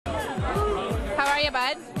are you,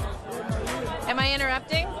 bud? Am I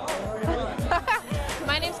interrupting?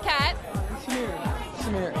 My name's Kat.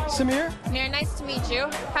 Samir? Samir, nice to meet you.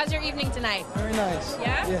 How's your evening tonight? Very nice.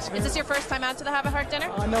 Yeah? Yes. Is this your first time out to the Have a Heart dinner?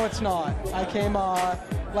 No, it's not. I came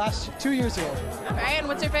 2 years ago. Okay, and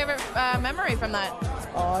what's your favorite memory from that?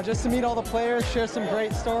 Just to meet all the players, share some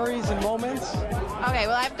great stories and moments. Okay,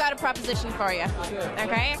 well, I've got a proposition for you.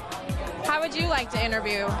 Okay? How would you like to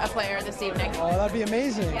interview a player this evening? Oh, that'd be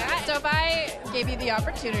amazing. Yeah, so if I gave you the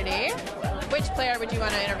opportunity, which player would you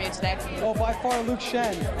want to interview today? Oh, by far Luke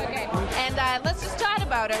Schenn. Okay, and let's just chat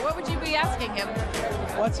about it. What would you be asking him?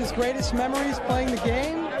 What's his greatest memories playing the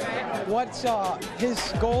game? What's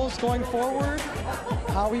his goals going forward?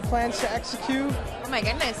 How he plans to execute? Oh my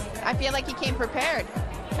goodness, I feel like he came prepared.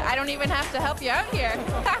 I don't even have to help you out here.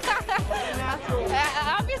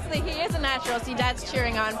 Obviously, he is a natural. See, Dad's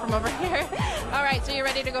cheering on from over here. All right, so you're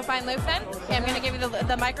ready to go find Luke then? Okay, I'm going to give you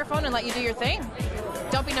the microphone and let you do your thing.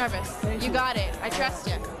 Don't be nervous. You got it. I trust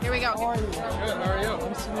you. Here we go. How are you? Good, how are you?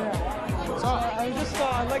 I'm Samir. What's up?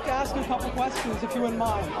 I'd like to ask you a couple questions, if you wouldn't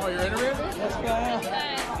mind. Oh, you're interviewing me? Yes, I am.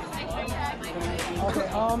 Okay,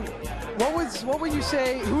 what would you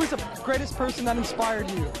say, who is the greatest person that inspired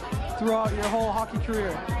you throughout your whole hockey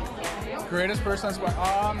career? Greatest person that's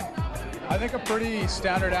I think a pretty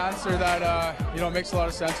standard answer that makes a lot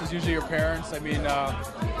of sense is usually your parents. I mean,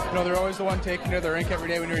 they're always the one taking you to the rink every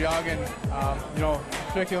day when you're young, and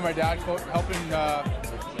particularly my dad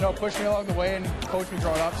helping push me along the way and coach me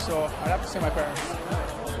growing up. So I'd have to say my parents.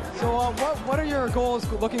 So what are your goals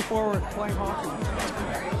looking forward playing hockey?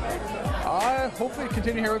 Hopefully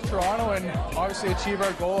continue here with Toronto and obviously achieve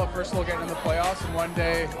our goal of first of all getting in the playoffs, and one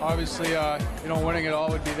day obviously winning it all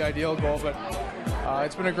would be the ideal goal. But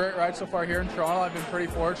it's been a great ride so far here in Toronto. I've been pretty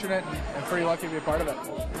fortunate and pretty lucky to be a part of it.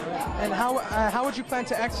 And how would you plan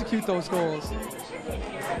to execute those goals?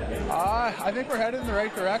 I think we're headed in the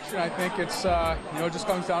right direction. I think it's just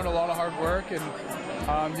comes down to a lot of hard work and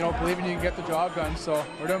believing you can get the job done. So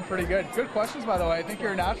we're doing pretty good. Good questions, by the way. I think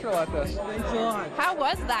you're a natural at this. Thanks a lot. How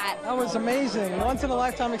was that? That was amazing. Once in a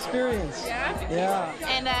lifetime experience. Yeah? Yeah.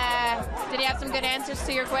 And did he have some good answers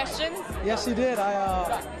to your questions? Yes, he did.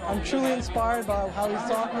 I'm truly inspired by how he's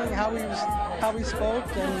talking, how he spoke,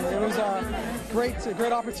 and it was a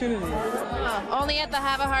great opportunity. Only at the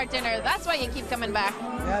Have a Heart dinner. That's why you keep coming back.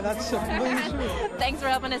 Yeah, that's completely true. Thanks for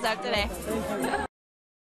helping us out today. Thank you.